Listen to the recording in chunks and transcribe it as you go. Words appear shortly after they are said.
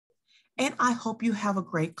and I hope you have a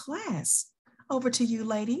great class. Over to you,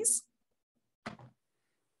 ladies.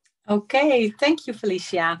 Okay, thank you,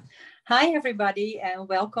 Felicia. Hi, everybody, and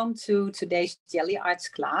welcome to today's Gelli Arts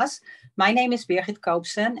class. My name is Birgit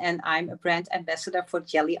Koopsen, and I'm a brand ambassador for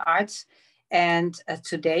Gelli Arts. And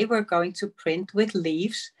today we're going to print with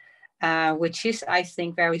leaves, which is, I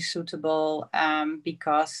think, very suitable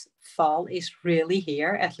because fall is really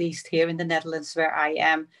here, at least here in the Netherlands where I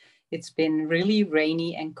am. It's been really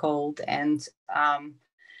rainy and cold, and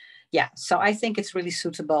yeah, so I think it's really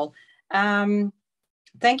suitable.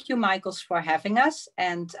 Thank you, Michaels, for having us.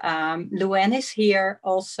 And Luann is here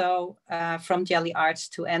also from Gelli Arts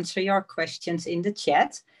to answer your questions in the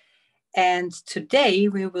chat. And today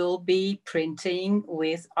we will be printing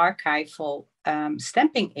with archival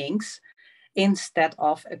stamping inks instead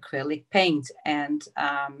of acrylic paint. And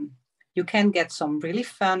you can get some really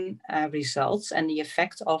fun results. And the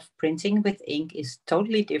effect of printing with ink is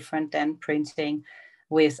totally different than printing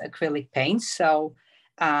with acrylic paint. So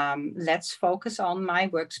let's focus on my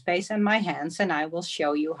workspace and my hands, and I will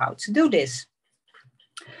show you how to do this.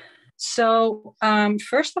 So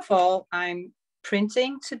first of all, I'm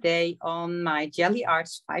printing today on my Gelli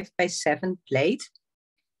Arts 5x7 plate.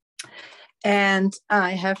 And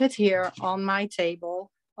I have it here on my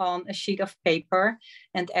table on a sheet of paper.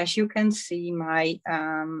 And as you can see, my,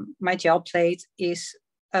 my gel plate is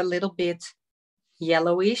a little bit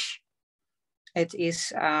yellowish. It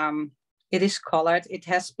is colored. It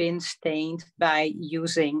has been stained by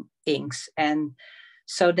using inks. And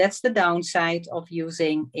so that's the downside of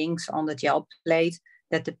using inks on the gel plate,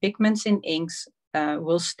 that the pigments in inks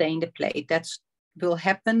will stain the plate. That will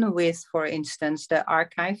happen with, for instance, the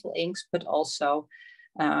archival inks, but also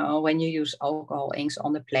when you use alcohol inks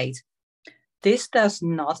on the plate. This does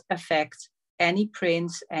not affect any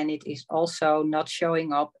prints, and it is also not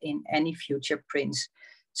showing up in any future prints.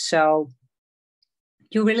 So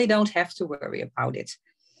you really don't have to worry about it.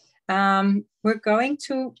 We're going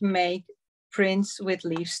to make prints with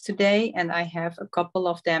leaves today, and I have a couple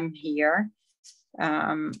of them here.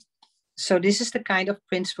 So this is the kind of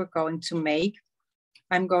prints we're going to make.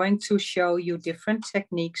 I'm going to show you different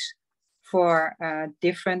techniques for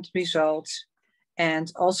different results,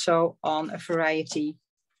 and also on a variety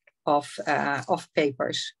of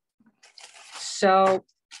papers. So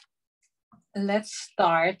let's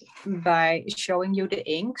start by showing you the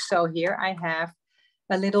ink. So here I have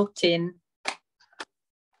a little tin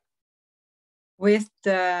with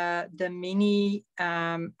the mini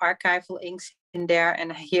archival inks in there.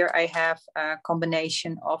 And here I have a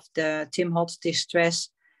combination of the Tim Holtz Distress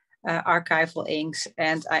archival inks.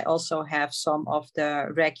 And I also have some of the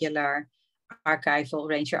regular archival,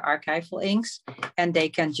 Ranger archival inks, and they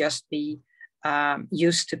can just be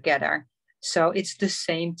used together. So it's the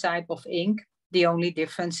same type of ink. The only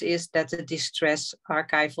difference is that the Distress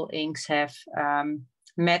archival inks have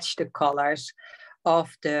matched the colors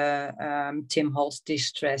of the Tim Holtz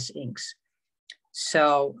Distress inks.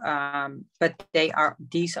 So, but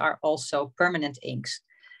these are also permanent inks.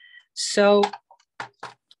 So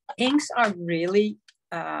inks are really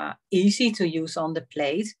easy to use on the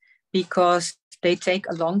plate because they take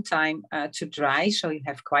a long time to dry. So you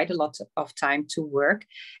have quite a lot of time to work.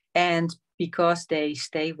 And because they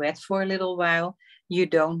stay wet for a little while, you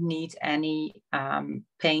don't need any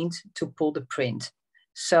paint to pull the print.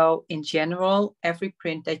 So in general, every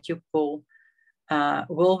print that you pull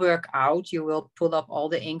will work out. You will pull up all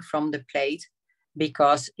the ink from the plate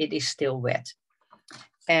because it is still wet.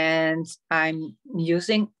 And I'm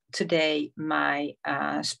using today my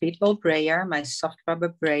Speedball brayer, my soft rubber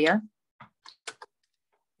brayer.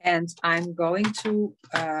 And I'm going to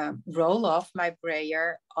roll off my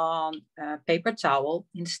brayer on paper towel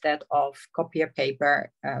instead of copier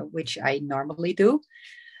paper, which I normally do,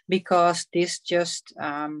 because this just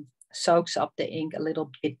soaks up the ink a little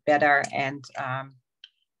bit better and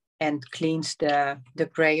cleans the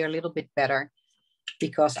brayer a little bit better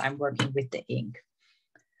because I'm working with the ink.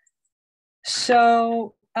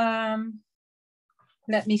 So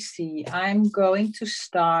let me see. I'm going to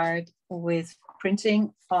start with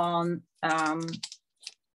printing on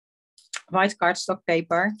white cardstock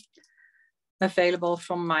paper available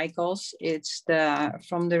from Michaels. It's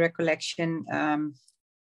from the Recollection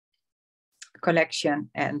collection,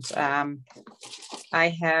 and I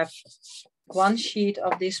have one sheet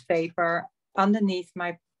of this paper underneath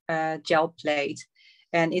my gel plate,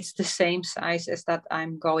 and it's the same size as that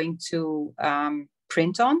I'm going to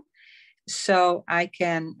print on. So I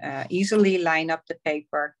can easily line up the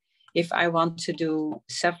paper. If I want to do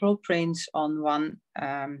several prints on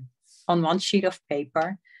one sheet of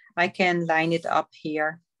paper, I can line it up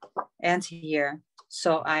here and here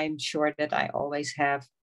So I'm sure that I always have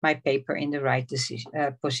my paper in the right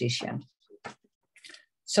position.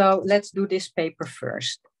 So let's do this paper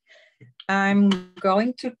first. I'm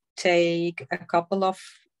going to take a couple of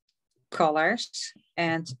colors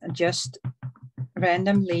and just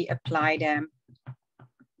randomly apply them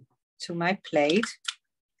to my plate.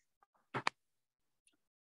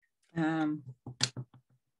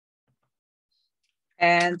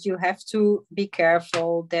 And you have to be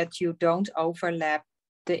careful that you don't overlap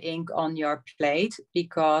the ink on your plate,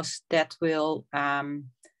 because that will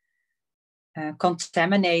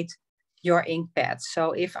contaminate your ink pad.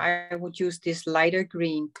 So if I would use this lighter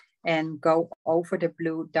green and go over the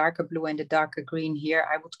blue, darker blue and the darker green here,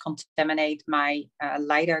 I would contaminate my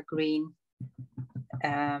lighter green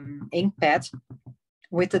ink pad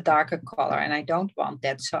with the darker color, and I don't want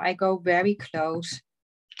that. So I go very close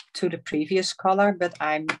to the previous color, but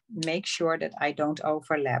I make sure that I don't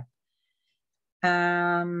overlap.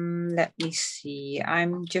 Let me see.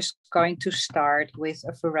 I'm just going to start with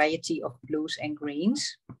a variety of blues and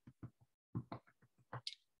greens.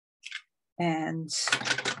 And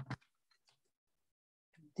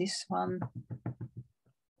this one,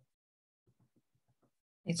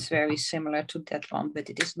 it's very similar to that one, but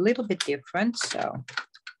it is a little bit different. So,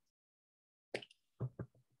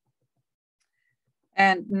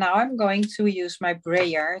 and now I'm going to use my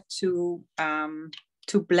brayer to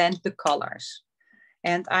blend the colors.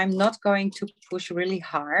 And I'm not going to push really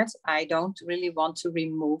hard. I don't really want to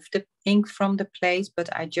remove the ink from the plate, but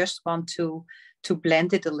I just want to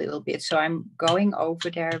blend it a little bit. So I'm going over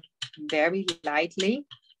there very lightly,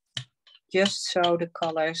 just so the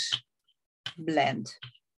colors blend.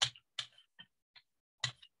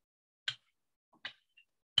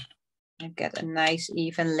 And get a nice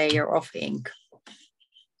even layer of ink.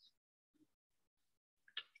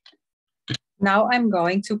 Now I'm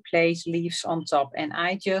going to place leaves on top, and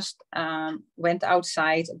I just went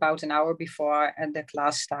outside about an hour before the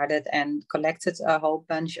class started and collected a whole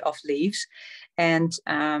bunch of leaves. And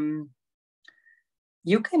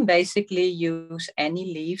you can basically use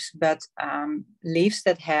any leaves, but leaves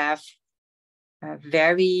that have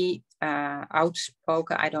very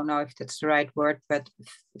outspoken, I don't know if that's the right word, but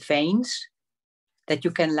veins that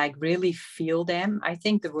you can like really feel them. I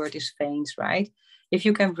think the word is veins, right? If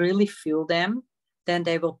you can really feel them, then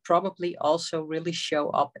they will probably also really show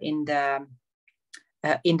up in the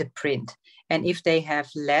print. And if they have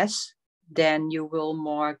less, then you will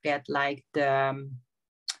more get like the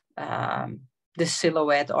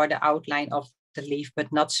silhouette or the outline of the leaf, but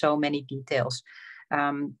not so many details.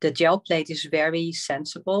 The gel plate is very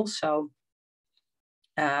sensible, so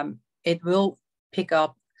it will pick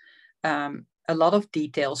up a lot of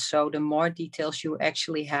details. So the more details you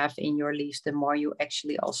actually have in your leaves, the more you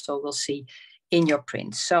actually also will see in your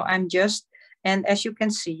prints. So I'm just, and as you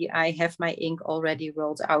can see, I have my ink already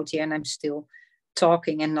rolled out here, and I'm still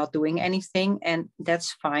talking and not doing anything. And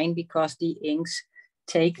that's fine, because the inks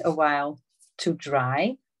take a while to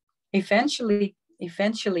dry. Eventually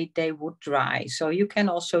they would dry. So you can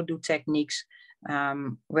also do techniques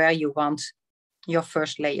where you want your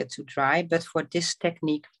first layer to dry. But for this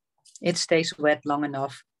technique, it stays wet long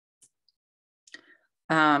enough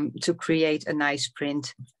to create a nice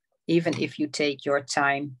print, even if you take your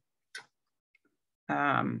time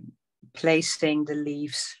placing the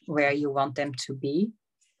leaves where you want them to be.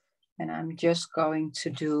 And I'm just going to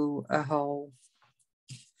do a whole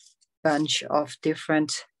bunch of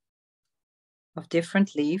different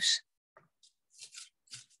leaves.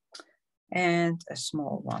 And a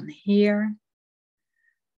small one here.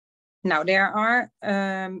 Now there are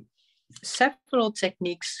several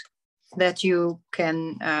techniques that you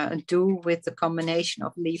can do with the combination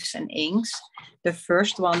of leaves and inks. The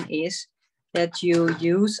first one is that you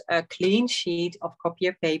use a clean sheet of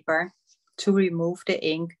copier paper to remove the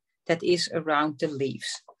ink that is around the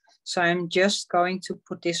leaves. So I'm just going to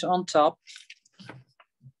put this on top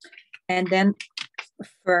and then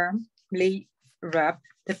firmly rub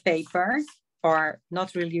the paper, or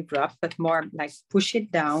not really rub, but more like push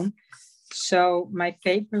it down. So my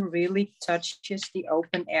paper really touches the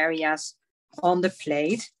open areas on the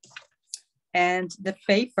plate, and the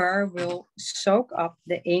paper will soak up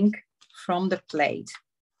the ink from the plate.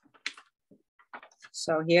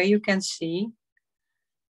 So here you can see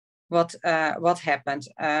what happened.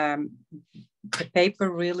 The paper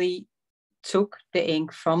really took the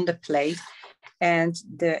ink from the plate, and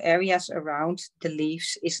the areas around the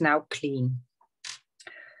leaves is now clean.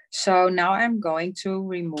 So now I'm going to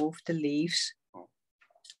remove the leaves.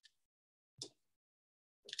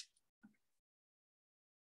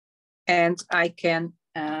 And I can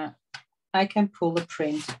I can pull a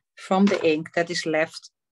print from the ink that is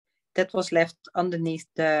left, that was left underneath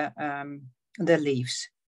the leaves.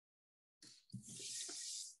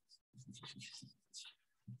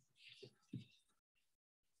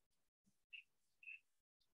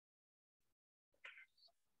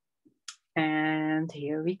 And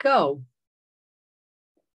here we go.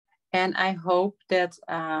 And I hope that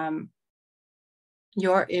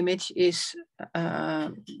your image is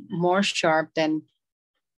more sharp than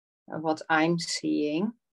what I'm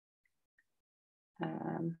seeing.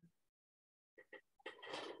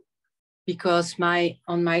 Because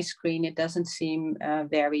on my screen, it doesn't seem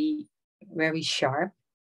very sharp,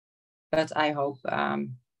 but I hope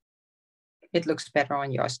it looks better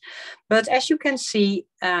on yours. But as you can see,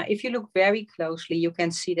 if you look very closely, you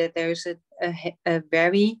can see that there's a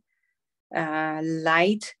very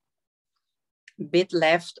light bit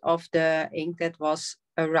left of the ink that was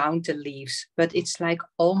around the leaves, but it's like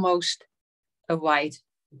almost a white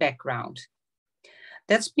background.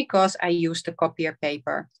 That's because I used the copier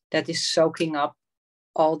paper that is soaking up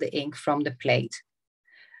all the ink from the plate.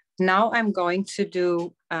 Now I'm going to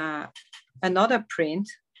do another print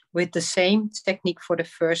with the same technique for the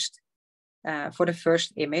first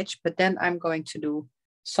image, but then I'm going to do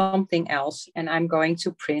something else, and I'm going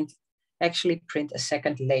to actually print a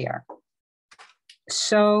second layer.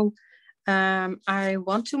 So I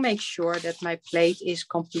want to make sure that my plate is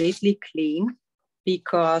completely clean,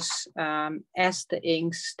 because as the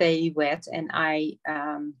inks stay wet and I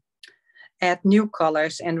add new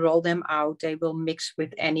colors and roll them out, they will mix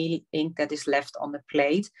with any ink that is left on the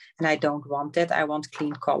plate. And I don't want that. I want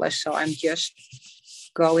clean colors. So I'm just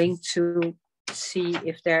going to see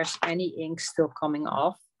if there's any ink still coming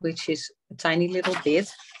off, which is a tiny little bit.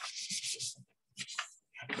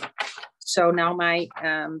 So now my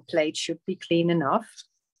plate should be clean enough.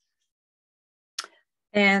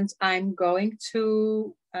 And I'm going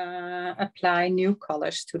to apply new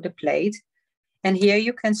colors to the plate. And here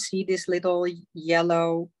you can see this little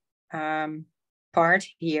yellow part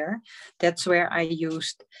here. That's where I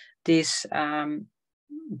used this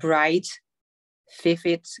bright,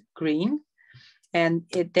 vivid green. And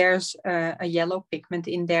there's a yellow pigment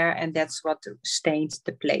in there, and that's what stained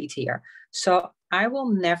the plate here. So I will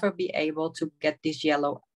never be able to get this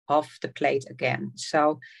yellow off the plate again.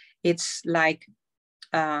 So it's like,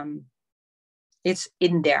 it's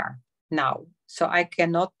in there now. So I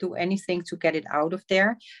cannot do anything to get it out of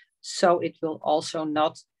there. So it will also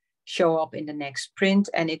not show up in the next print,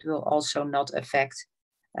 and it will also not affect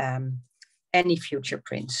any future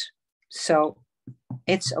prints. So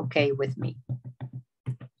it's okay with me.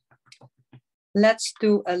 Let's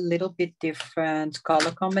do a little bit different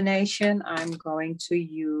color combination. I'm going to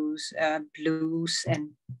use blues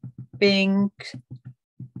and pink.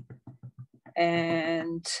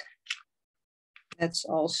 And let's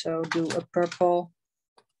also do a purple.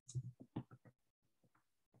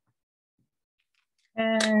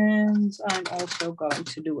 And I'm also going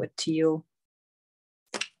to do a teal.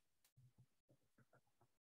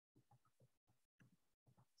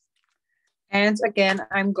 And again,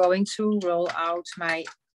 I'm going to roll out my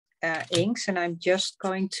inks, and I'm just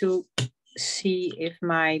going to see if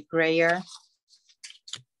my brayer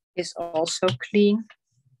is also clean.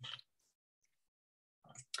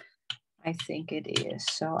 I think it is.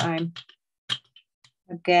 So I'm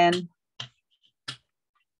again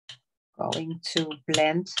going to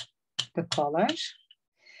blend the colors.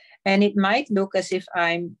 And it might look as if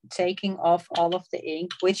I'm taking off all of the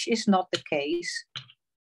ink, which is not the case.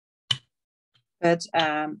 But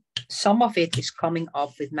some of it is coming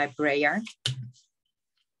off with my brayer.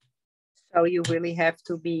 So you really have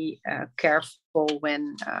to be careful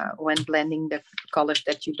when blending the colors,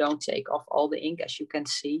 that you don't take off all the ink. As you can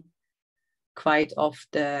see, quite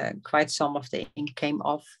some of the ink came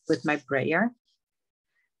off with my brayer.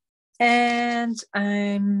 And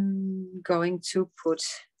I'm going to put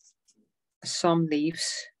some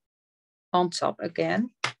leaves on top again.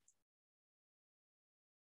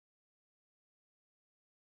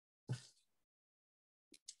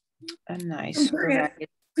 A nice variety.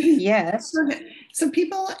 Yes. So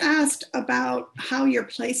people asked about how you're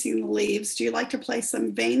placing the leaves. Do you like to place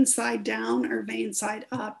them vein side down or vein side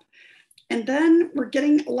up? And then we're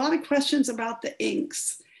getting a lot of questions about the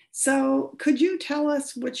inks. So could you tell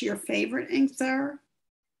us which your favorite inks are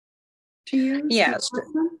to use? Yes.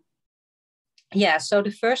 Yeah, so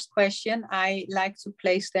the first question, I like to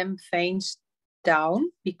place them veins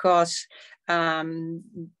down because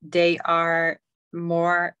they are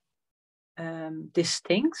more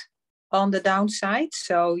distinct on the downside.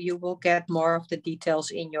 So you will get more of the details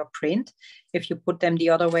in your print. If you put them the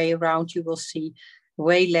other way around, you will see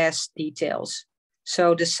way less details.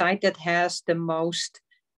 So the side that has the most,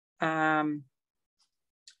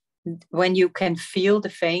 when you can feel the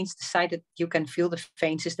veins, the side that you can feel the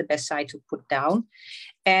veins is the best side to put down.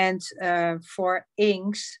 And for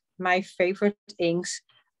inks, my favorite inks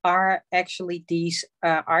are actually these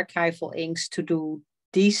archival inks to do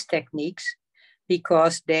these techniques,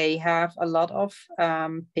 because they have a lot of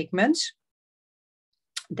pigments.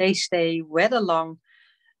 They stay wet long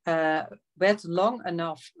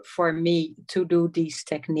enough for me to do these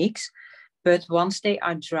techniques. But once they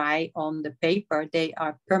are dry on the paper, they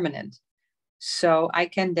are permanent. So I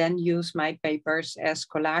can then use my papers as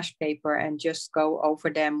collage paper and just go over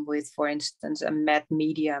them with, for instance, a matte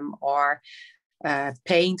medium or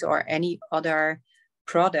paint or any other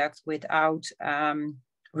product without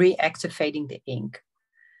reactivating the ink.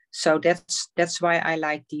 So that's why I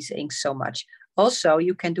like these inks so much. Also,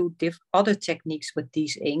 you can do other techniques with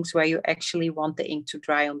these inks where you actually want the ink to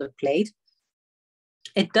dry on the plate.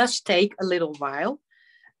 It does take a little while.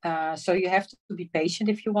 So you have to be patient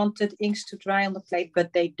if you want the inks to dry on the plate,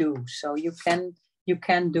 but they do. So you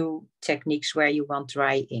can do techniques where you want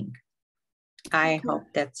dry ink. I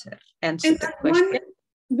hope that answered the question.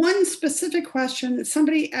 One specific question,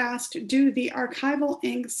 somebody asked, do the archival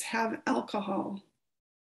inks have alcohol?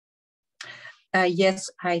 Yes,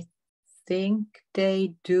 I think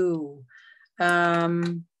they do.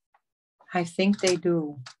 I think they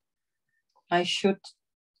do. I should.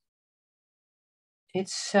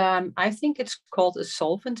 It's. I think it's called a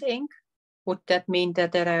solvent ink. Would that mean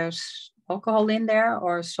that there's alcohol in there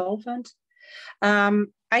or a solvent?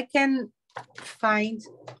 I can find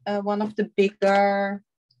one of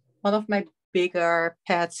my bigger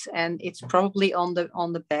pads, and it's probably on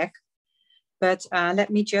the back. But let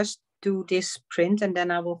me just do this print, and then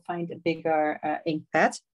I will find a bigger ink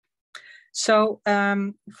pad. So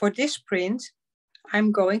for this print,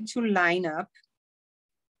 I'm going to line up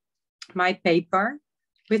my paper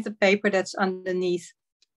with the paper that's underneath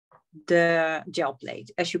the gel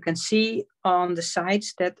plate. As you can see on the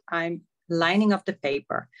sides that I'm lining up the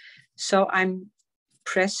paper. So I'm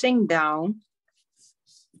pressing down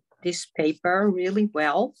this paper really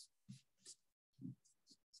well.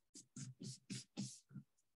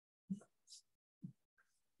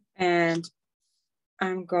 And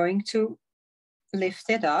I'm going to lift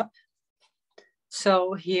it up.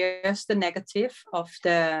 So here's the negative of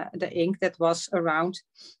the ink that was around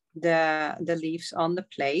the leaves on the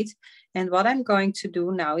plate. And what I'm going to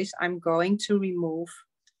do now is I'm going to remove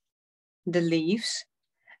the leaves.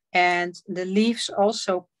 And the leaves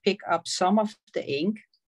also pick up some of the ink,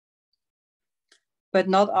 but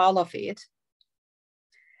not all of it.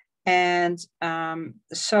 And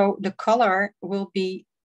so the color will be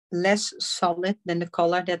less solid than the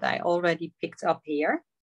color that I already picked up here.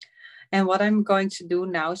 And what I'm going to do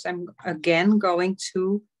now is I'm again going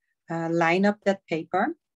to line up that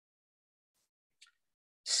paper.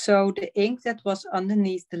 So the ink that was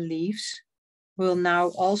underneath the leaves will now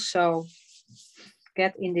also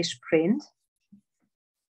get in this print,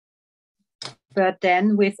 but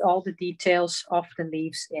then with all the details of the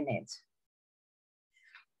leaves in it.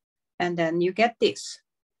 And then you get this.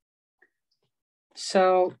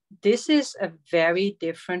 So this is a very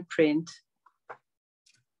different print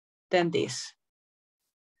than this.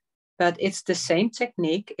 But it's the same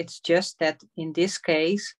technique. It's just that in this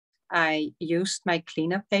case, I used my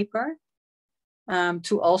cleanup paper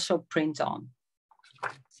to also print on.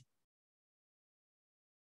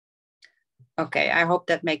 Okay, I hope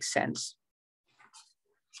that makes sense.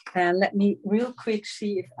 And let me real quick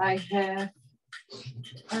see if I have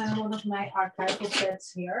one of my archival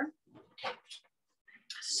sets here.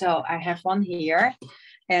 So I have one here,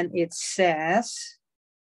 and it says,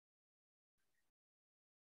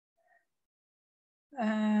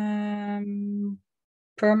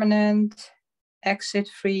 permanent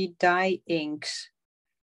exit-free dye inks.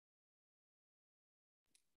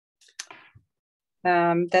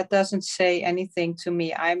 That doesn't say anything to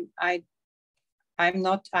me. I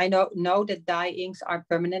know that dye inks are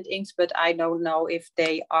permanent inks, but I don't know if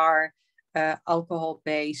they are alcohol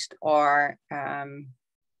based or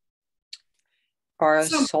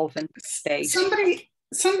solvent based.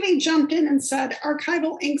 Somebody jumped in and said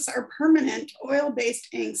archival inks are permanent, oil-based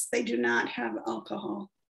inks. They do not have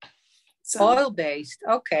alcohol. So. Oil-based,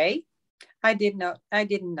 okay. I didn't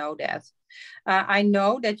know that. I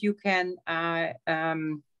know that you can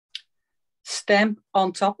stamp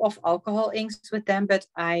on top of alcohol inks with them, but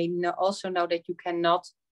I also know that you cannot.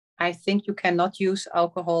 I think you cannot use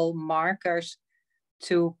alcohol markers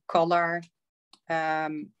to color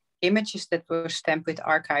images that were stamped with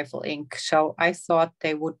archival ink. So I thought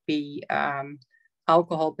they would be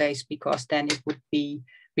alcohol base, because then it would be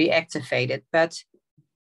reactivated. But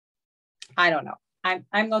I don't know.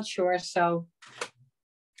 I'm not sure. So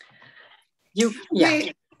you,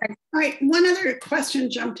 yeah. All right. One other question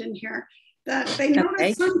jumped in here that they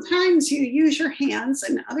notice sometimes you use your hands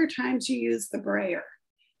and other times you use the brayer.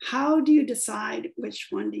 How do you decide which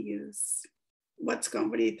one to use? What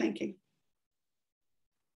are you thinking?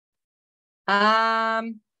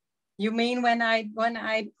 You mean when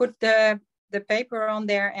I put the paper on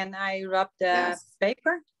there and I rub the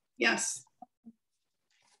paper? Yes.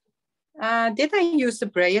 Did I use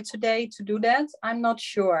the brayer today to do that? I'm not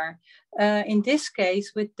sure. In this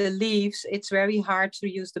case, with the leaves, it's very hard to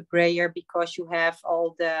use the brayer because you have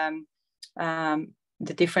all the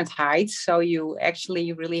different heights. So you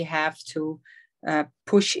actually really have to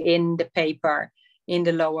push in the paper in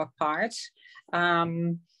the lower parts.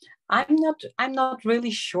 I'm not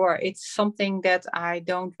really sure. It's something that I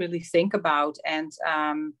don't really think about, and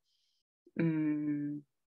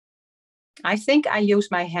I think I use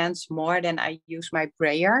my hands more than I use my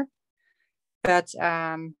brayer. But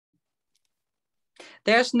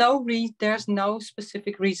there's no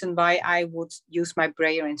specific reason why I would use my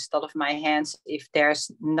brayer instead of my hands if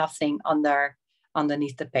there's nothing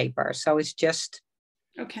underneath the paper. So it's just,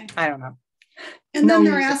 okay. I don't know. And then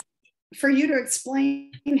they're asking for you to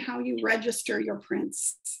explain how you register your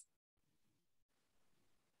prints.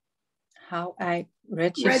 How I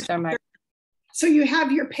register my... So you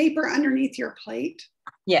have your paper underneath your plate?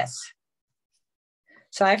 Yes.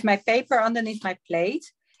 So I have my paper underneath my plate.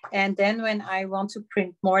 And then when I want to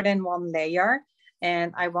print more than one layer,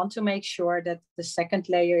 and I want to make sure that the second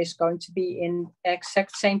layer is going to be in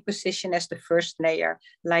exact same position as the first layer,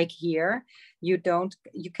 like here, you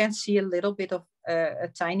can see a little bit of a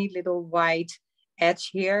tiny little white edge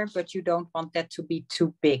here, but you don't want that to be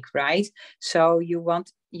too big, right? So you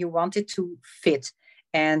want it to fit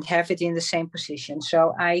and have it in the same position.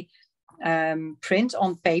 So I print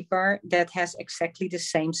on paper that has exactly the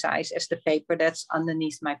same size as the paper that's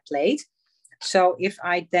underneath my plate. So if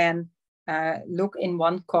I then look in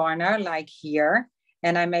one corner like here,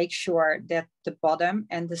 and I make sure that the bottom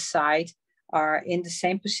and the side are in the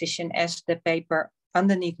same position as the paper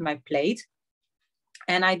underneath my plate,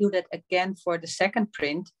 and I do that again for the second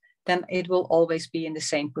print, then it will always be in the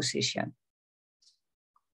same position.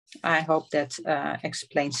 I hope that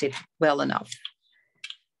explains it well enough.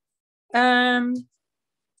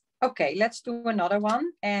 Okay, let's do another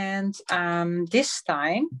one. And this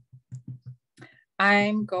time,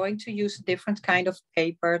 I'm going to use a different kind of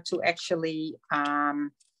paper to actually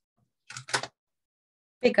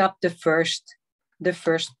pick up the first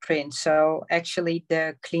print. So actually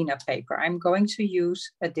the cleanup paper. I'm going to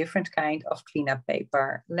use a different kind of cleanup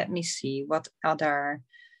paper. Let me see, what other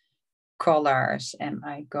colors am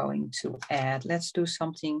I going to add? Let's do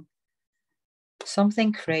something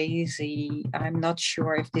crazy. I'm not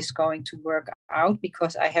sure if this is going to work out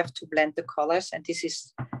because I have to blend the colors, and this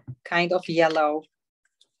is kind of yellow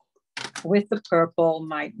with the purple,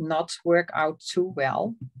 might not work out too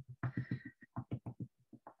well.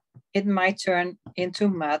 It might turn into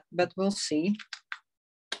mud, but we'll see.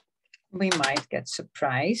 We might get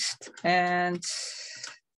surprised. And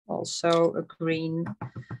also a green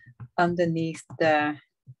underneath the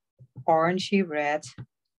orangey red.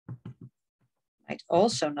 Might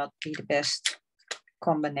also not be the best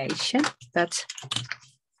combination, but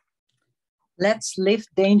let's live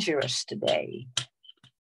dangerous today.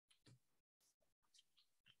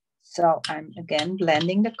 So I'm again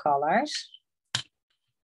blending the colors.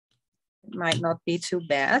 It might not be too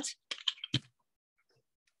bad.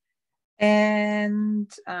 And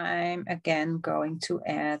I'm again going to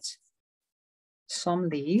add some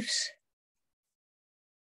leaves.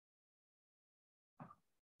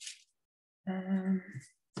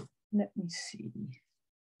 Let me see.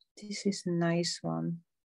 This is a nice one.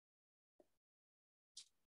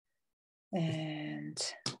 And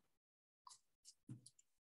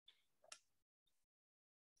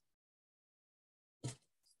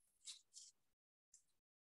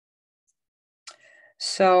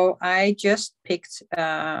so I just picked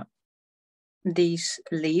these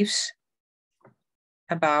leaves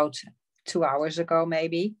about 2 hours ago,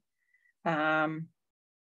 maybe.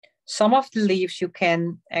 Some of the leaves you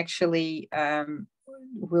can actually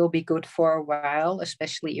will be good for a while,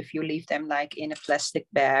 especially if you leave them like in a plastic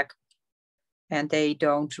bag and they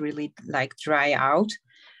don't really like dry out.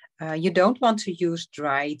 You don't want to use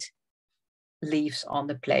dried leaves on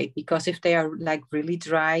the plate because if they are like really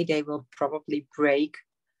dry, they will probably break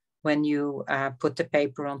when you put the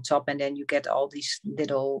paper on top, and then you get all these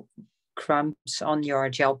little crumbs on your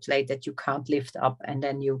gel plate that you can't lift up, and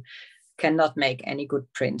then you cannot make any good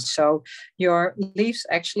prints. So your leaves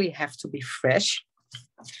actually have to be fresh.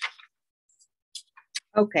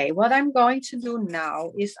 Okay, what I'm going to do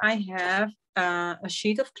now is I have a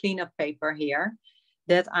sheet of cleanup paper here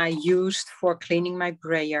that I used for cleaning my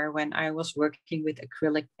brayer when I was working with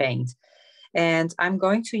acrylic paint. And I'm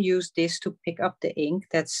going to use this to pick up the ink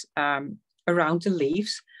that's around the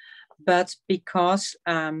leaves. But because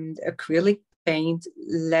the acrylic paint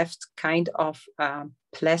left kind of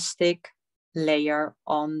plastic layer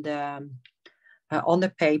on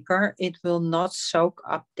the paper, it will not soak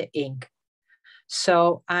up the ink.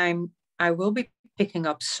 So I will be picking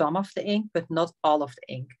up some of the ink, but not all of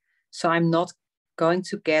the ink. So I'm not going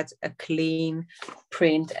to get a clean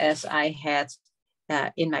print as I had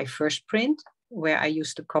in my first print, where I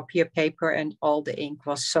used the copier paper and all the ink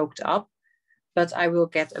was soaked up. But I will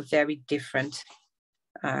get a very different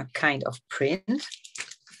kind of print.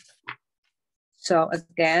 So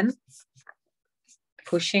again,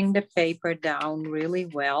 pushing the paper down really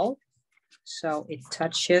well so it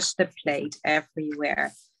touches the plate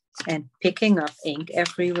everywhere and picking up ink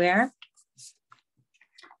everywhere.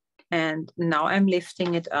 And now I'm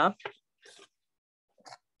lifting it up.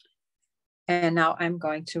 And now I'm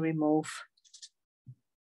going to remove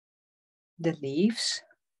the leaves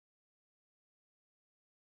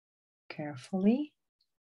carefully.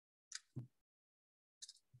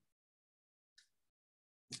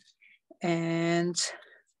 And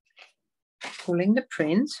pulling the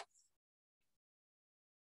print.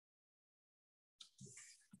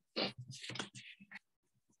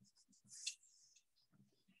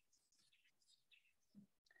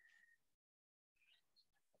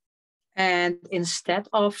 And instead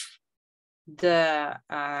of the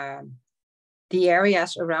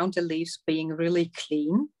areas around the leaves being really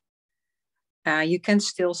clean, you can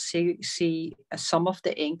still see some of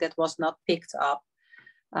the ink that was not picked up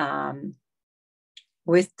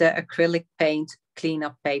with the acrylic paint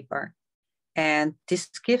cleanup paper. And this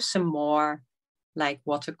gives a more like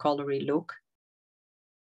watercolory look.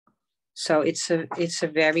 So it's a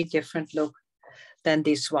very different look than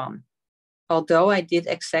this one. Although I did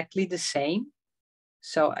exactly the same.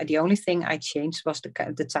 So the only thing I changed was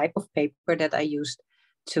the type of paper that I used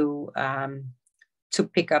to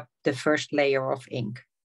pick up the first layer of ink.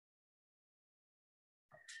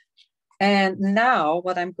 And now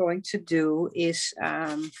what I'm going to do is,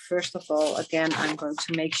 first of all, again, I'm going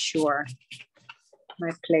to make sure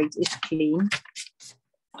my plate is clean.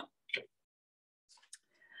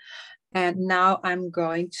 And now I'm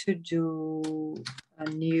going to do a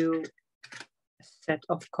new set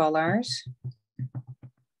of colors.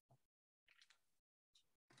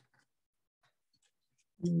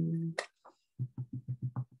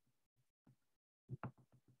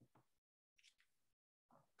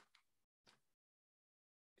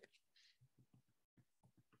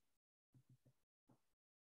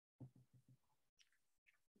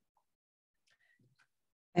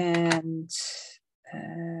 And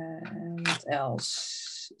what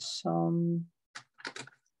else?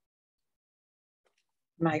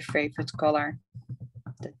 My favorite color,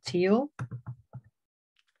 the teal,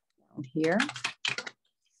 down here.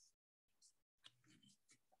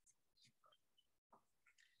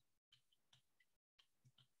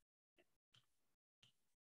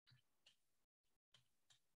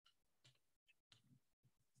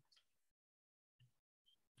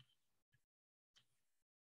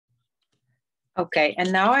 Okay,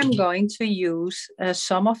 and now I'm going to use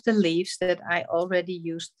some of the leaves that I already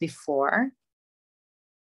used before.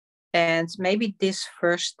 And maybe this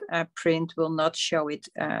first print will not show it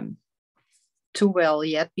too well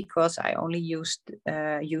yet because I only used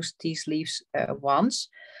these leaves once.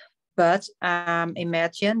 But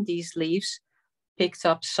imagine these leaves picked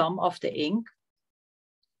up some of the ink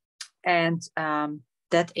and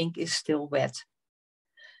that ink is still wet.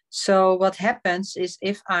 So what happens is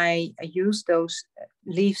if I use those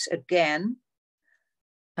leaves again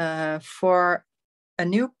for a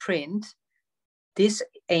new print, this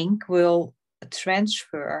ink will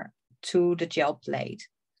transfer to the gel plate.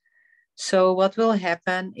 So what will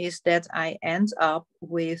happen is that I end up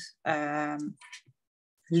with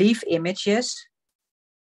leaf images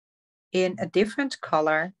in a different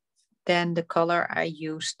color than the color I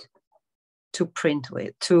used to print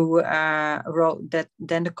with,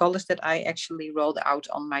 than the colors that I actually rolled out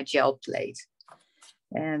on my gel plate.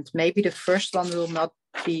 And maybe the first one will not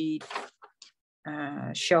be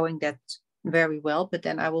showing that very well, but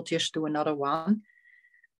then I will just do another one.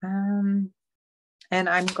 And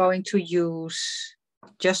I'm going to use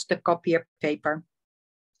just the copier paper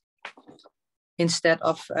instead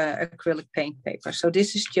of acrylic paint paper. So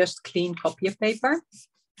this is just clean copier paper.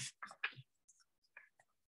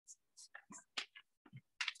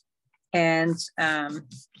 And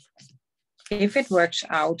if it works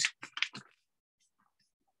out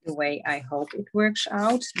the way I hope it works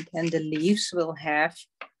out, then the leaves will have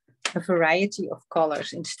a variety of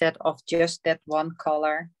colors instead of just that one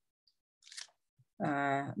color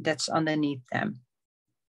that's underneath them.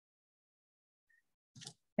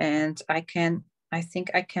 And I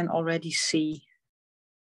think I can already see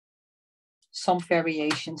some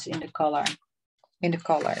variations in the colors.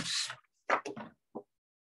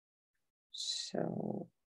 So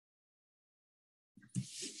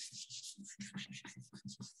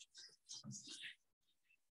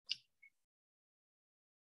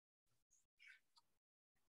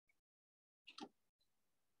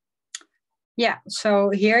yeah, so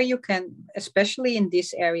here you can, especially in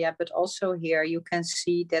this area, but also here you can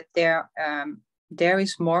see that there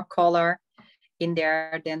is more color in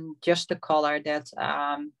there than just the color that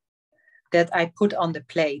that I put on the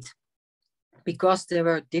plate, because there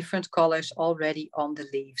were different colors already on the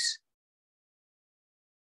leaves.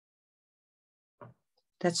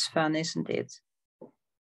 That's fun, isn't it?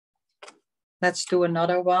 Let's do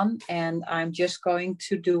another one, and I'm just going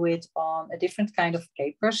to do it on a different kind of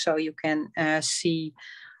paper so you can see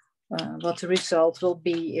what the result will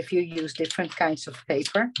be if you use different kinds of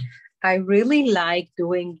paper. I really like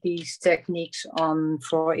doing these techniques on,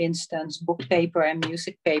 for instance, book paper and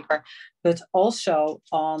music paper, but also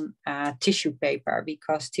on tissue paper,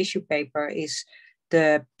 because tissue paper is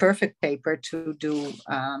the perfect paper to do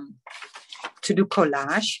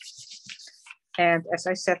collage. And as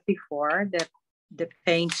I said before, that the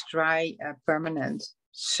paints dry permanent.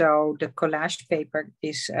 So the collage paper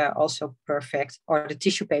is also perfect, or the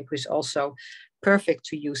tissue paper is also perfect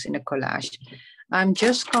to use in a collage. I'm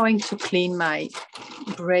just going to clean my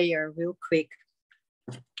brayer real quick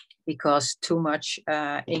because too much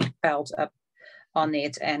ink piled up on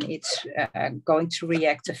it, and it's going to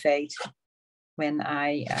reactivate when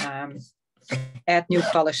I add new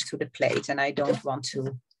colors to the plate, and I don't want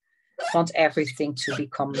everything to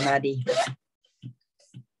become muddy.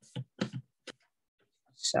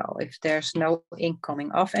 So if there's no ink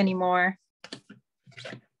coming off anymore,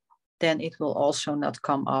 then it will also not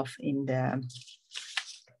come off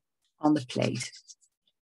on the plate.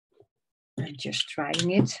 I'm just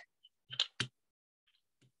trying it.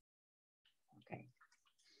 Okay.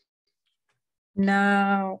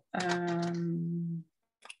 Now,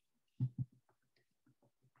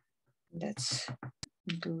 let's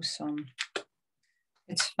do some.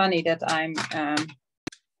 It's funny that I'm,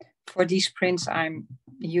 for these prints, I'm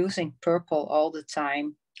using purple all the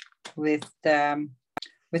time with the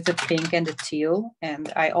pink and the teal.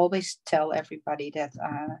 And I always tell everybody that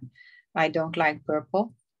I don't like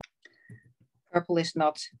purple. Purple is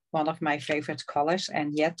not one of my favorite colors.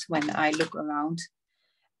 And yet when I look around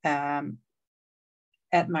at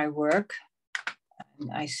my work,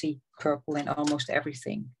 I see purple in almost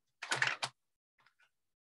everything.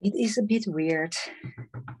 It is a bit weird.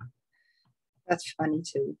 That's funny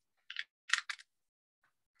too.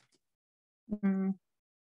 And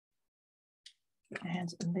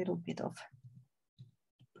a little bit of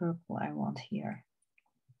purple I want here.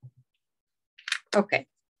 Okay.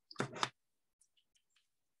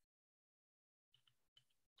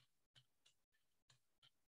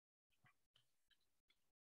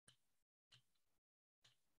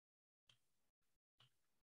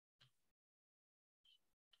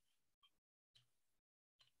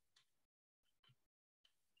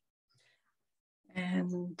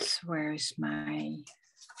 And where is my,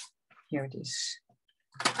 here it is.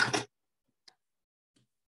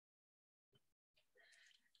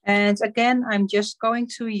 And again, I'm just going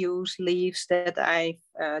to use leaves that I've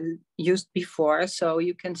used before. So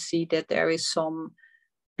you can see that there is some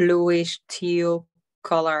bluish teal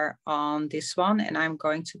color on this one. And I'm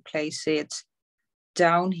going to place it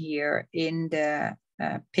down here in the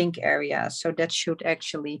pink area. So that should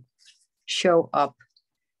actually show up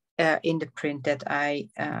in the print that I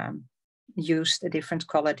used a different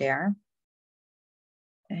color there.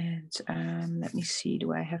 And let me see,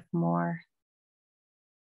 do I have more?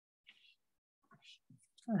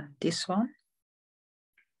 This one.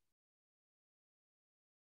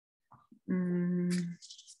 And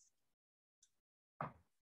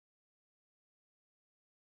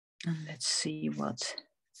let's see what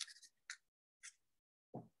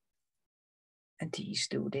these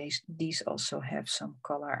do. These also have some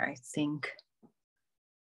color, I think,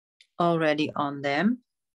 already on them.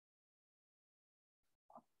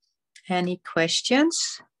 Any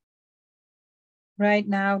questions right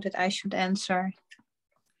now that I should answer?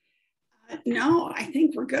 No, I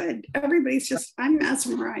think we're good. Everybody's just, I'm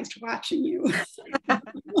mesmerized watching you.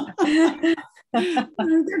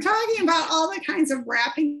 They're talking about all the kinds of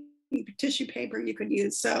wrapping tissue paper you could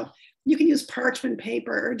use. So you can use parchment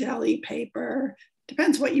paper or deli paper.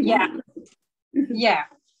 Depends what you want. Yeah.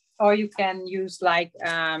 Or you can use like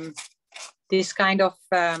this kind of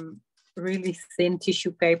really thin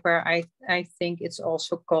tissue paper. I think it's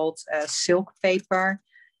also called silk paper.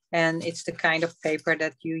 And it's the kind of paper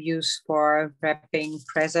that you use for wrapping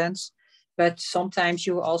presents. But sometimes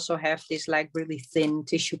you also have this like really thin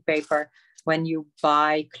tissue paper when you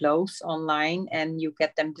buy clothes online and you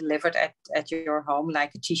get them delivered at your home,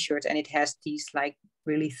 like a t-shirt, and it has these like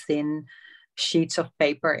really thin sheets of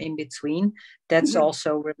paper in between. That's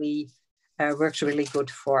also really works really good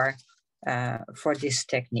for this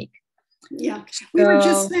technique. Yeah, we were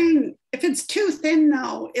just saying if it's too thin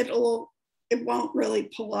though, it won't really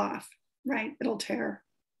pull off, right? It'll tear.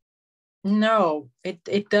 No,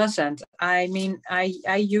 it doesn't. I mean,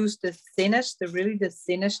 I use the thinnest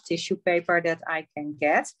tissue paper that I can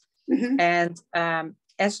get. And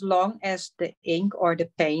as long as the ink or the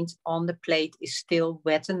paint on the plate is still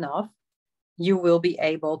wet enough, you will be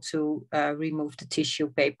able to remove the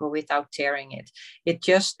tissue paper without tearing it. It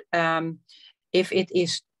just, if it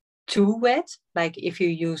is too wet, like if you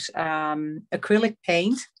use acrylic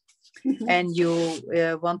paint, and you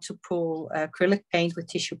want to pull acrylic paint with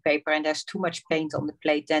tissue paper and there's too much paint on the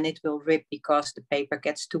plate, then it will rip because the paper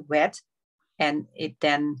gets too wet and it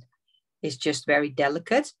then is just very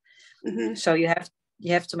delicate. So you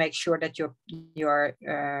have to make sure that your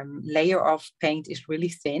layer of paint is really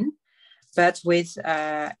thin. But with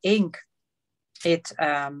ink, it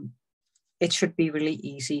should be really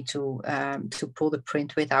easy to pull the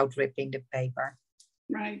print without ripping the paper.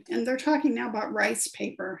 Right, and they're talking now about rice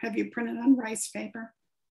paper. Have you printed on rice paper?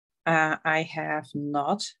 I have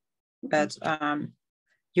not, but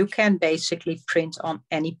you can basically print on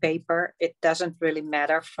any paper. It doesn't really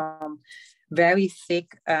matter, from very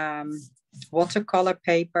thick watercolor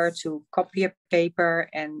paper to copier paper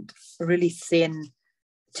and really thin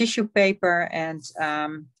tissue paper, and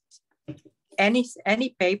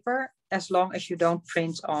any paper, as long as you don't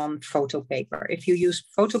print on photo paper. If you use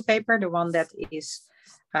photo paper, the one that is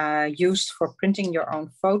used for printing your own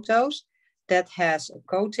photos, that has a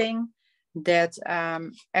coating that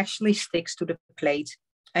actually sticks to the plate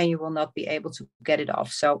and you will not be able to get it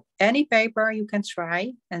off. So any paper you can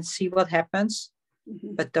try and see what happens,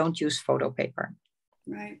 but don't use photo paper.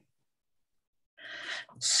 Right.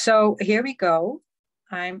 So here we go.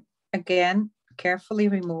 I'm again carefully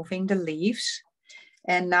removing the leaves.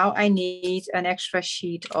 And now I need an extra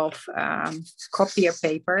sheet of copier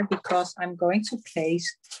paper because I'm going to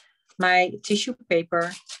place my tissue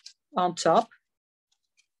paper on top.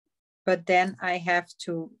 But then I have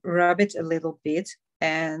to rub it a little bit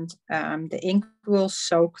and the ink will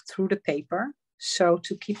soak through the paper. So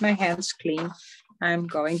to keep my hands clean, I'm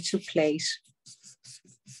going to place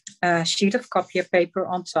a sheet of copier paper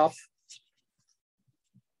on top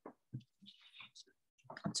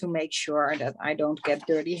to make sure that I don't get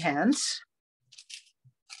dirty hands.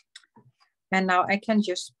 And now I can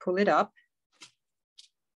just pull it up.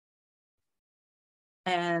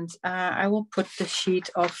 And I will put the sheet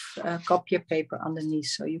of copier paper underneath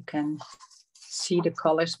so you can see the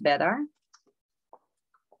colors better.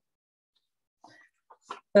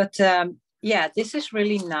 But yeah, this is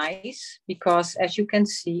really nice because as you can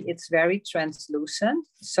see, it's very translucent.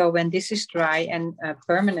 So when this is dry and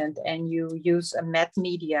permanent and you use a matte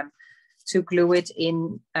medium to glue it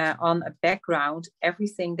in on a background,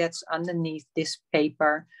 everything that's underneath this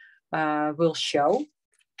paper will show.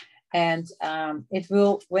 And it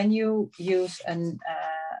will, when you use a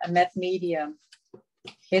matte medium,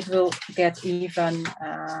 it will get even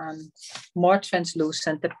more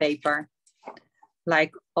translucent, the paper,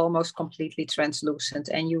 like almost completely translucent,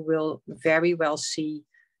 and you will very well see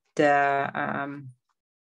the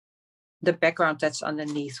background that's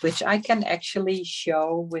underneath, which I can actually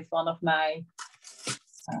show with one of my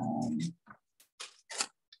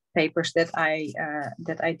papers that I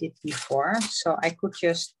did before. So I could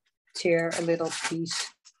just tear a little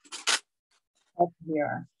piece up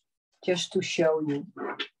here just to show you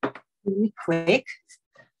really quick.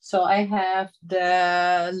 So I have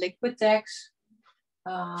the Liquitex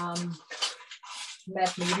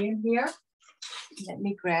matte medium here. Let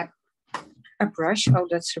me grab a brush. Oh,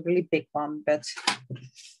 that's a really big one, but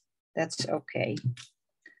that's okay.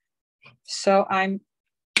 So I'm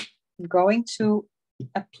going to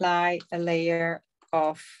apply a layer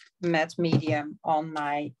of matte medium on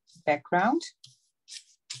my background.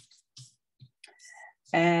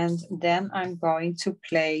 And then I'm going to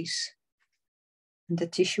place the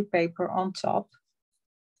tissue paper on top.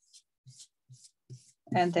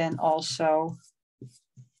 And then also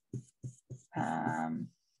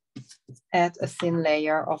add a thin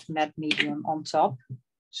layer of matte medium on top.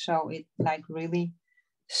 So it like really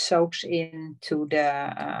soaks into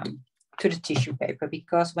the tissue paper,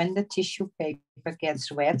 because when the tissue paper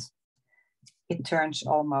gets wet, it turns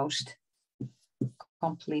almost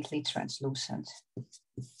completely translucent.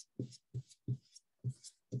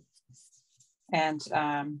 And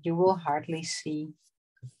you will hardly see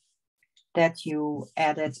that you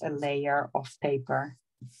added a layer of paper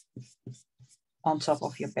on top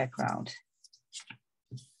of your background.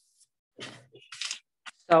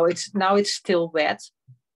 So it's still wet.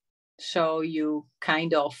 So you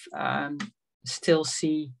kind of still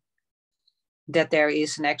see that there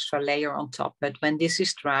is an extra layer on top. But when this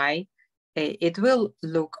is dry, it will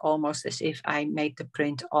look almost as if I made the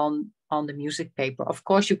print on the music paper. Of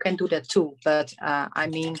course, you can do that too. But I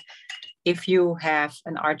mean, if you have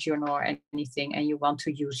an art journal or anything and you want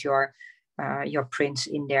to use your prints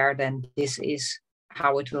in there, then this is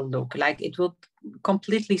how it will look. Like it will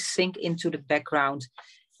completely sink into the background,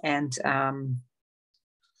 and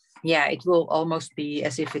yeah, it will almost be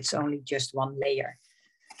as if it's only just one layer.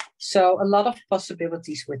 So a lot of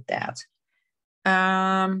possibilities with that.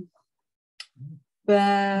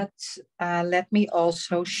 But let me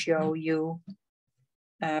also show you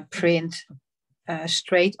print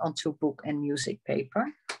straight onto book and music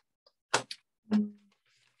paper.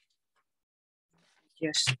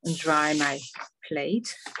 Just dry my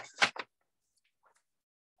plate.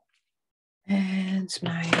 And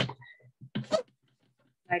my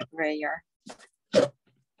brayer.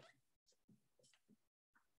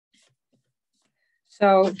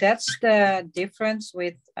 So that's the difference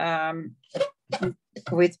with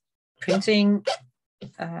printing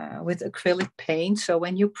with acrylic paint. So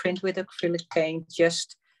when you print with acrylic paint,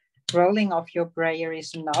 just rolling off your brayer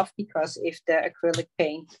is enough, because if the acrylic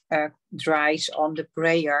paint dries on the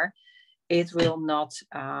brayer, it will not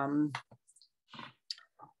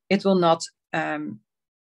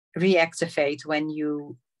reactivate when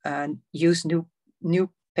you use new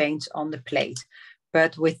paints on the plate.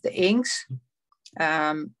 But with the inks,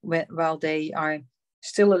 while they are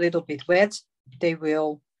still a little bit wet, they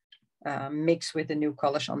will mix with the new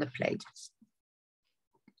colors on the plate.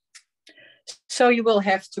 So you will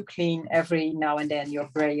have to clean every now and then your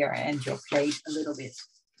brayer and your plate a little bit.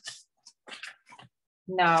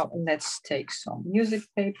 Now let's take some music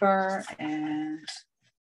paper, and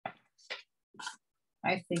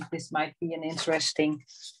I think this might be an interesting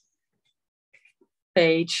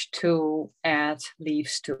page to add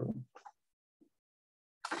leaves to.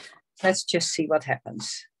 Let's just see what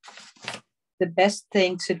happens. The best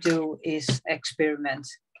thing to do is experiment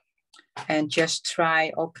and just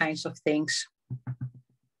try all kinds of things,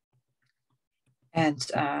 and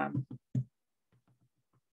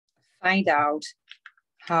find out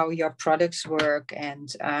how your products work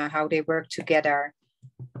and how they work together.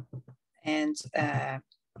 And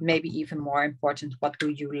maybe even more important, what do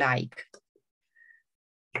you like?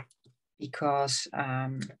 Because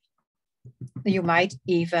you might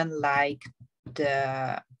even like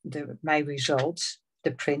my results,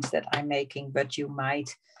 the prints that I'm making, but you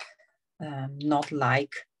might not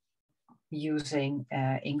like using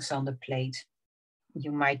inks on the plate.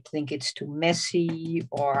 You might think it's too messy,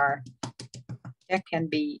 or there can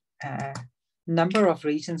be a number of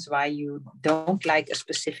reasons why you don't like a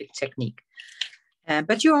specific technique.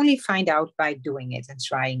 But you only find out by doing it and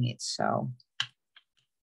trying it. So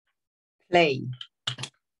play.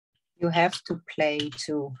 You have to play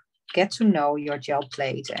to get to know your gel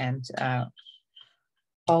plate and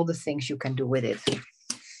all the things you can do with it.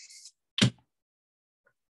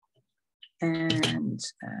 And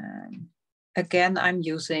again, I'm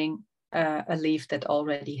using a leaf that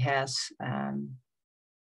already has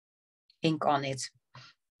ink on it,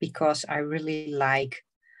 because I really like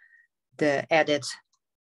the added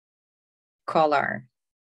color.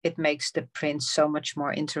 It makes the print so much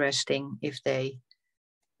more interesting if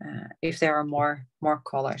there are more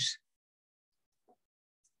colors.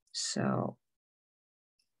 So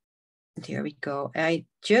there we go. I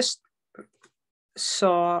just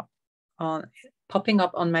saw popping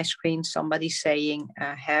up on my screen somebody saying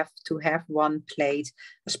have to have one plate,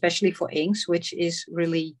 especially for inks, which is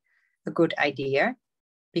really a good idea,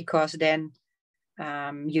 because then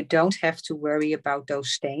you don't have to worry about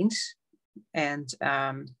those stains, and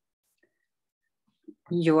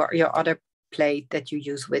your other plate that you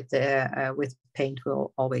use with paint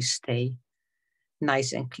will always stay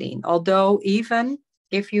nice and clean. Although even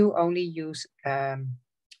if you only use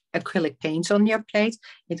acrylic paints on your plate,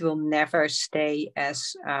 it will never stay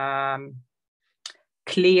as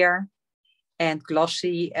clear and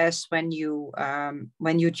glossy as when you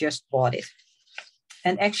just bought it.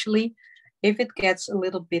 And actually, if it gets a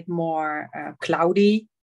little bit more cloudy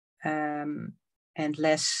and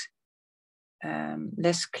less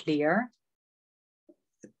clear,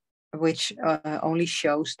 which only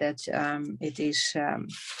shows that it is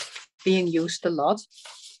being used a lot,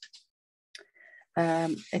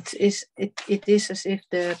 it is as if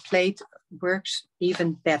the plate works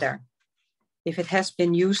even better. If it has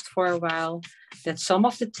been used for a while, that some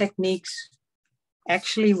of the techniques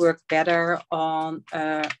actually work better on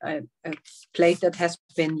a plate that has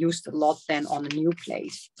been used a lot than on a new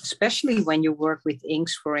plate, especially when you work with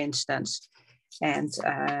inks, for instance, and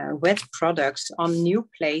wet products. On new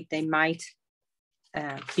plate, they might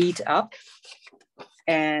bead up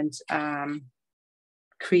and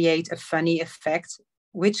create a funny effect,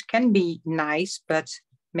 which can be nice, but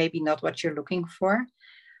maybe not what you're looking for.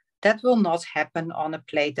 That will not happen on a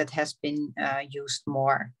plate that has been used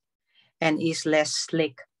more and is less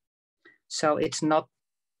slick. So it's not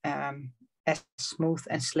as smooth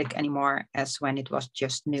and slick anymore as when it was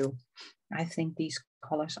just new. I think these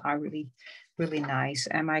colors are really, really nice.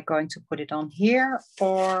 Am I going to put it on here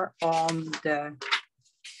or on the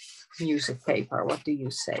music paper? What do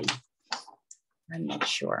you say? I'm not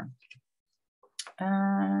sure.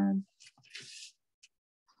 I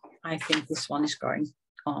think this one is going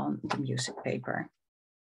on the music paper.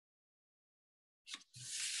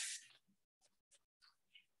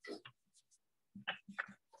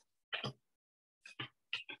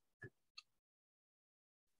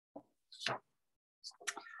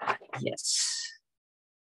 Yes,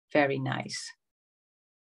 very nice.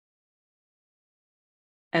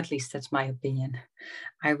 At least that's my opinion.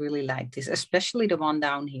 I really like this, especially the one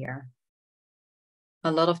down here.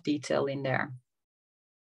 A lot of detail in there.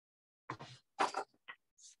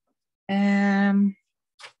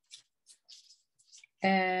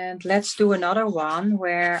 And let's do another one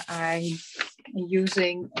where I'm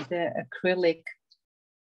using the acrylic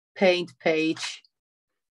paint page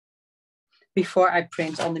before I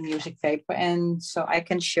print on the music paper, and so I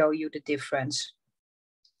can show you the difference.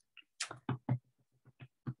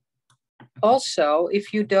 Also,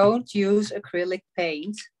 if you don't use acrylic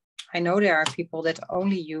paint, I know there are people that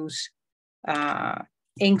only use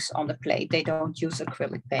inks on the plate. They don't use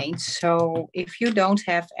acrylic paint. So if you don't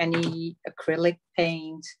have any acrylic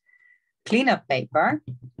paint cleanup paper,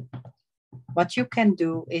 what you can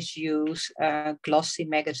do is use a glossy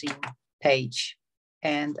magazine page.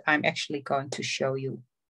 And I'm actually going to show you.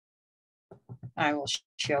 I will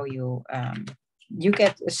show you. You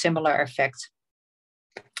get a similar effect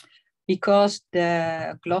because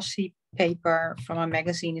the glossy paper from a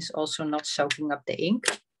magazine is also not soaking up the ink.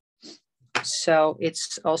 So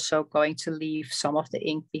it's also going to leave some of the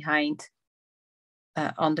ink behind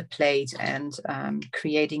on the plate and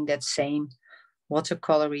creating that same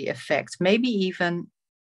watercolory effect. Maybe even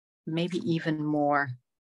more.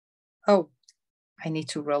 Oh, I need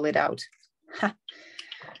to roll it out.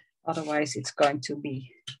 Otherwise it's going to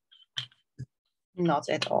be not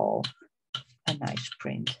at all a nice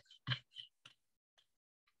print.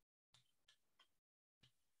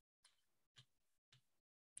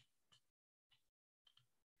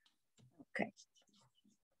 Okay.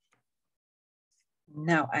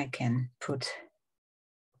 Now I can put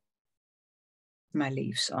my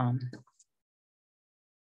leaves on.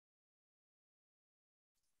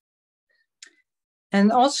 And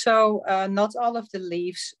also, not all of the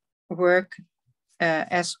leaves work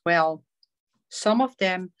as well. Some of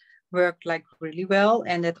them work like really well,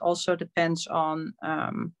 and it also depends on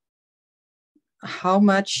how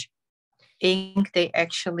much ink they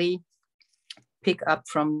actually pick up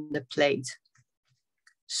from the plate.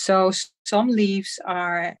 So some leaves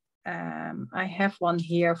are, I have one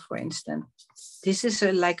here, for instance. This is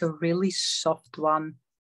like a really soft one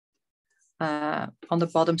on the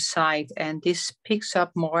bottom side, and this picks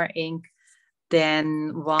up more ink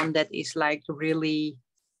than one that is like really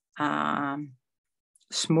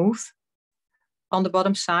smooth on the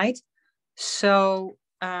bottom side. So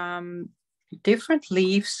different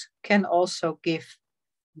leaves can also give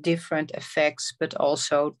different effects, but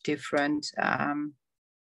also different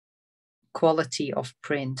quality of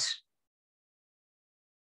print.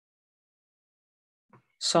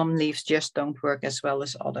 Some leaves just don't work as well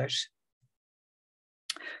as others.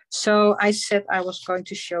 So I said I was going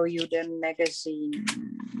to show you the magazine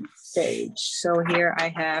page. So here I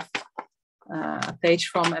have a page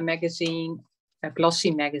from a magazine, a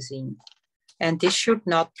glossy magazine. And this should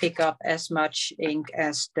not pick up as much ink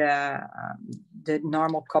as the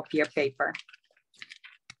normal copier paper.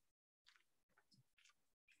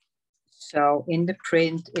 So in the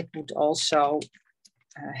print, it would also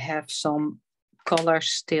have some color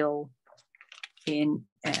still in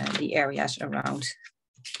the areas around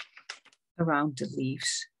the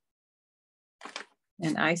leaves.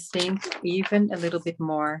 And I think even a little bit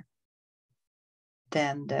more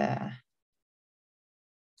than the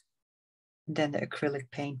acrylic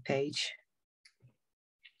paint page.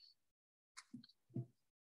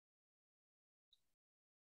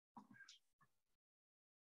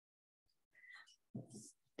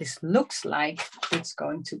 This looks like it's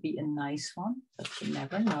going to be a nice one, but you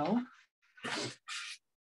never know.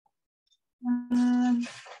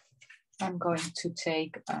 I'm going to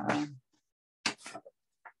take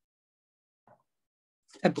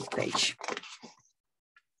a book page.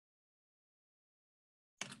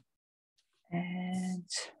 And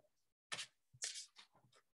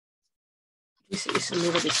this is a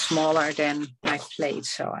little bit smaller than my plate,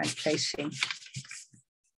 so I'm placing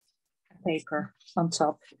a paper on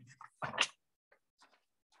top,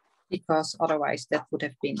 because otherwise that would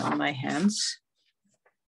have been on my hands.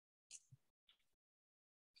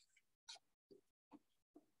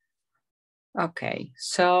 Okay,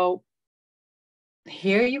 so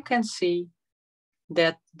here you can see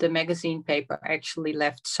that the magazine paper actually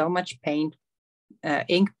left so much paint,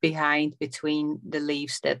 ink behind between the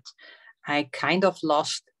leaves that I kind of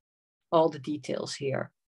lost all the details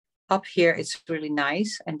here. Up here, it's really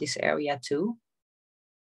nice, and this area too.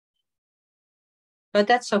 But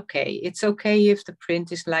that's okay. It's okay if the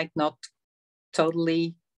print is like not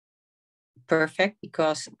totally perfect,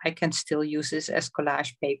 because I can still use this as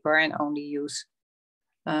collage paper and only use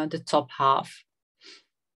the top half.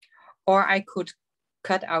 Or I could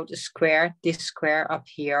cut out a square, this square up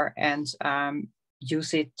here, and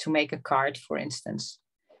use it to make a card, for instance,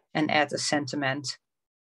 and add a sentiment.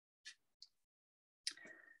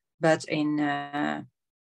 But in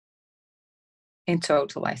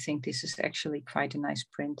total, I think this is actually quite a nice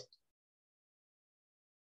print.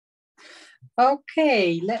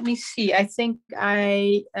 Okay, let me see. I think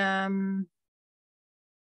I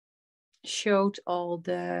showed all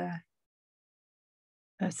the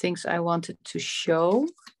things I wanted to show.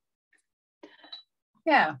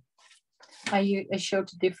 Yeah, I showed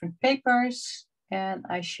the different papers, and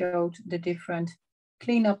I showed the different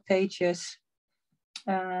cleanup pages.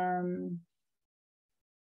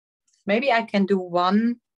 Maybe I can do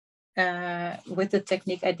one with the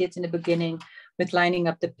technique I did in the beginning, with lining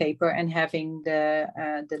up the paper and having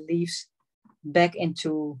the leaves back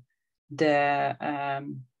into the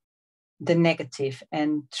negative,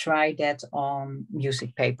 and try that on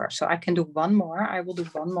music paper. So I can do one more. I will do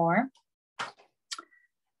one more.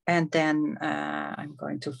 And then I'm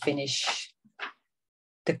going to finish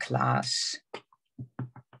the class.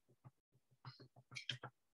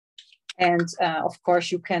 And of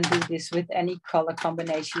course, you can do this with any color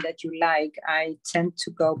combination that you like. I tend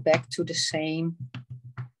to go back to the same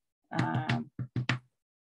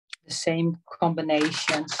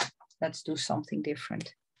combinations. Let's do something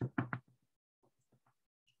different.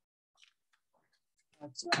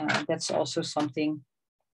 But, that's also something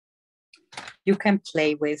you can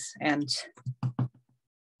play with and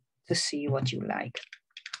to see what you like.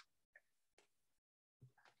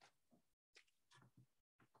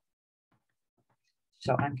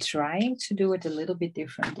 So I'm trying to do it a little bit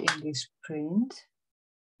different in this print.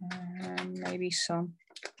 Maybe some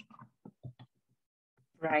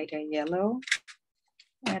brighter yellow,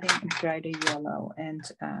 adding a brighter yellow, and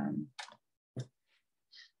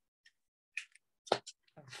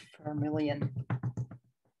vermilion.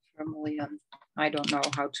 I don't know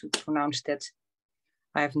how to pronounce that.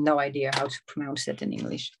 I have no idea how to pronounce that in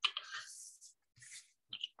English.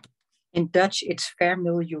 In Dutch, it's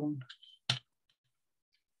vermilion,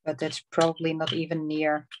 but that's probably not even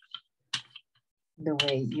near the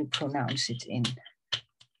way you pronounce it in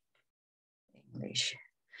English.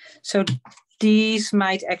 So these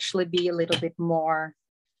might actually be a little bit more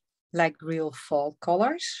like real fall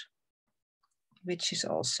colors, which is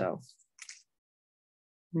also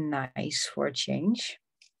nice for a change.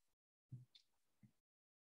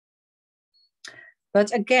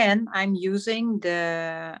 But again, I'm using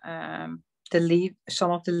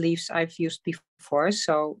some of the leaves I've used before,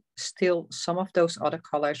 so still some of those other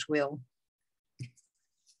colors will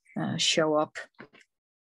show up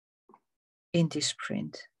in this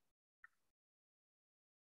print.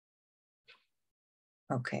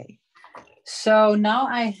 Okay, so now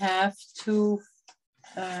I have to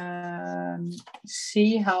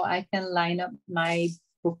see how I can line up my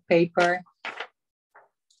book paper.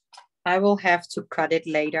 I will have to cut it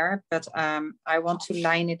later, but I want to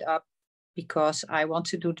line it up because I want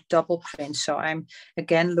to do the double print. So I'm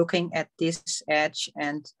again looking at this edge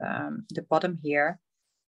and the bottom here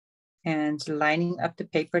and lining up the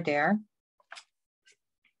paper there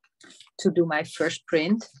to do my first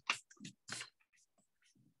print.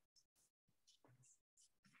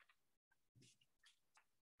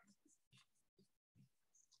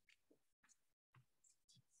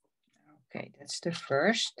 Okay, that's the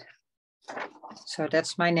first. So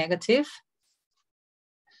that's my negative.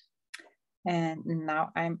 And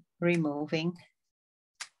now I'm removing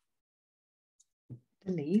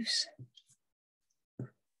the leaves.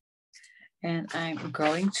 And I'm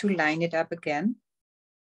going to line it up again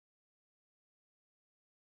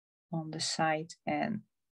on the side and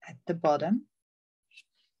at the bottom.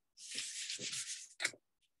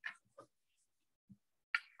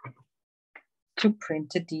 To print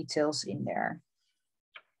the details in there.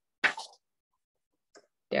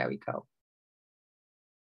 There we go.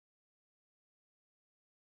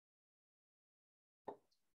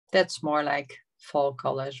 That's more like fall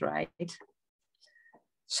colors, right?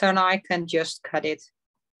 So now I can just cut it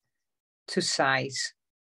to size.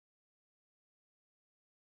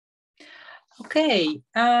 Okay,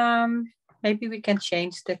 maybe we can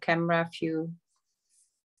change the camera view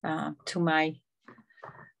to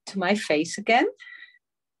my face again.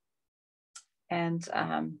 And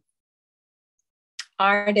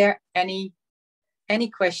are there any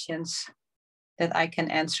questions that I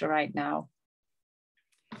can answer right now?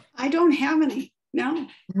 I don't have any. No.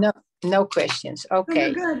 No questions.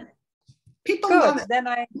 Okay. Good. People good. love it. Then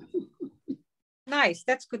nice.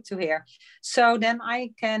 That's good to hear. So then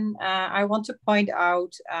I can. I want to point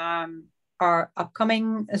out our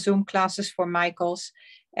upcoming Zoom classes for Michaels,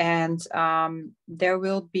 and there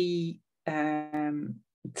will be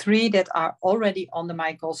 3 that are already on the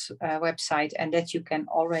Michaels website and that you can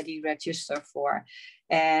already register for.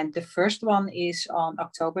 And the first one is on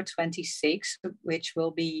October 26th, which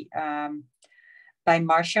will be by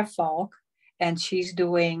Marcia Falk. And she's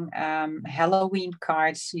doing Halloween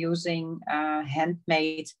cards using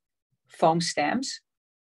handmade foam stamps.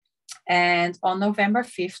 And on November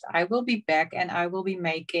 5th, I will be back and I will be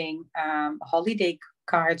making holiday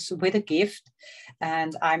cards with a gift.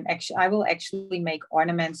 And I will actually make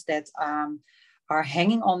ornaments that are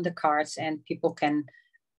hanging on the cards, and people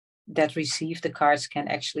that receive the cards can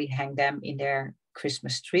actually hang them in their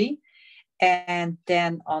Christmas tree. And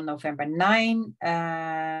then on November 9,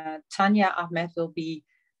 Tanya Ahmed will be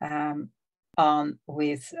on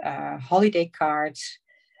with holiday cards,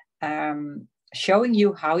 showing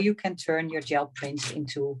you how you can turn your gel prints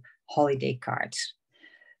into holiday cards.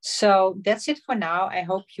 So that's it for now. I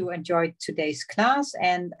hope you enjoyed today's class,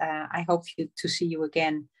 and I hope to see you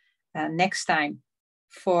again next time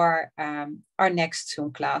for our next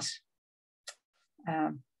Zoom class.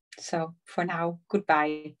 So for now,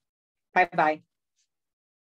 goodbye. Bye-bye.